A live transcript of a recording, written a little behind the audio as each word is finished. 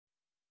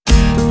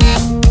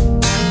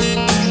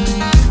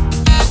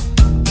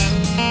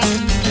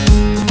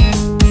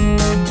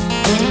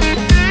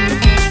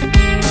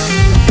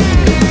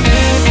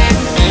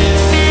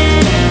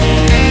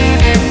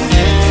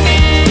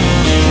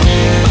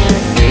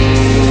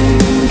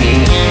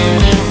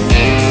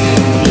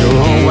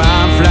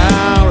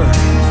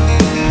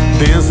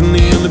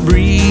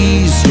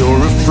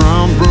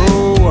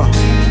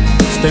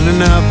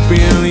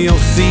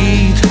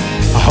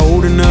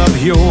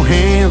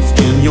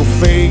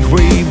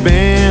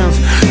Ray-Bans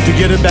to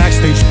get a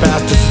backstage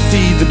pass just to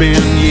see the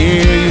band.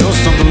 Yeah, you're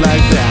something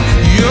like that.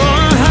 You're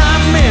a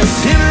hot mess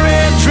in a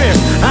red dress.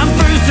 I'm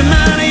first in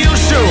line of your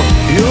show.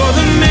 You're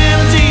the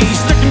melody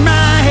stuck in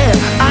my head.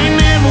 I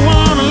never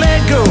wanna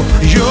let go.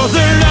 You're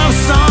the love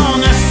song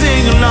I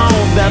sing along.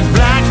 That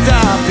black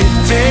top, it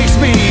takes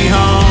me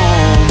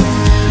home.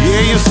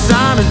 Yeah, you're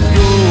solid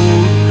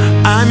gold.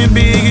 I'm your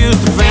biggest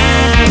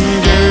fan,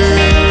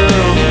 girl.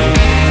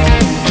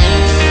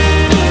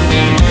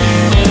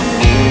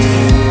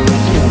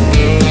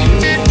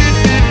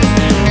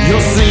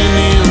 You're singing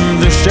in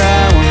the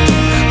shower,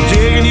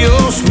 taking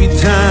your sweet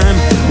time.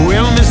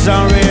 We'll miss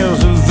our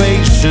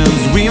reservations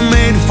we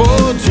made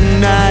for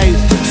tonight.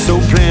 So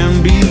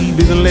plan B,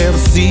 be the level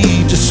C,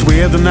 just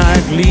where the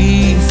night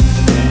leads.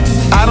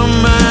 I don't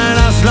mind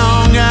as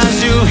long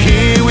as you're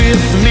here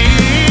with me.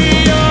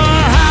 You're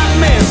a hot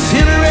mess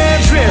in a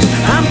red dress.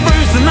 I'm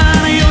first in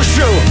line of your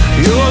show.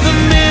 You're the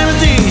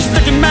melody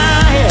stuck in my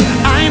head.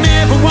 I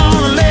never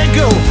wanna let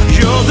go.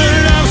 You're the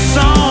love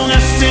song I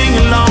sing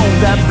along.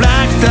 That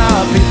black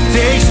top, it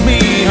takes me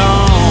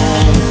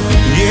home.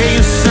 Yeah,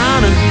 you're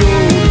solid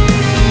gold.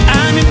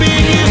 I'm your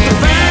biggest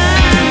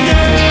fan,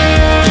 girl.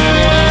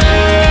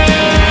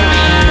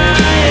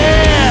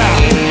 Yeah.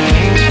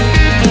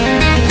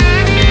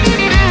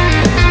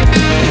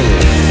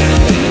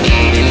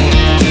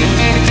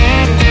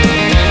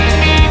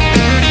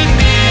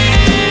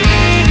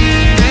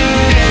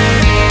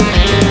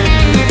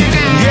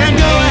 Yeah,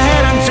 go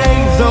ahead and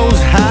take those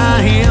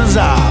high heels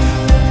off.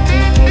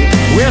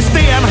 We'll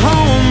stay at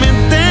home and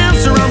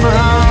dance around the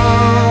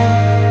hall.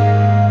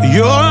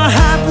 You're a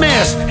hot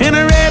mess in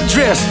a red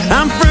dress.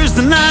 I'm first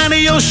the night of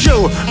your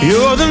show.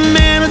 You're the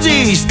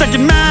melody stuck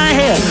in my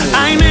head.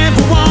 I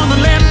never wanna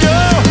let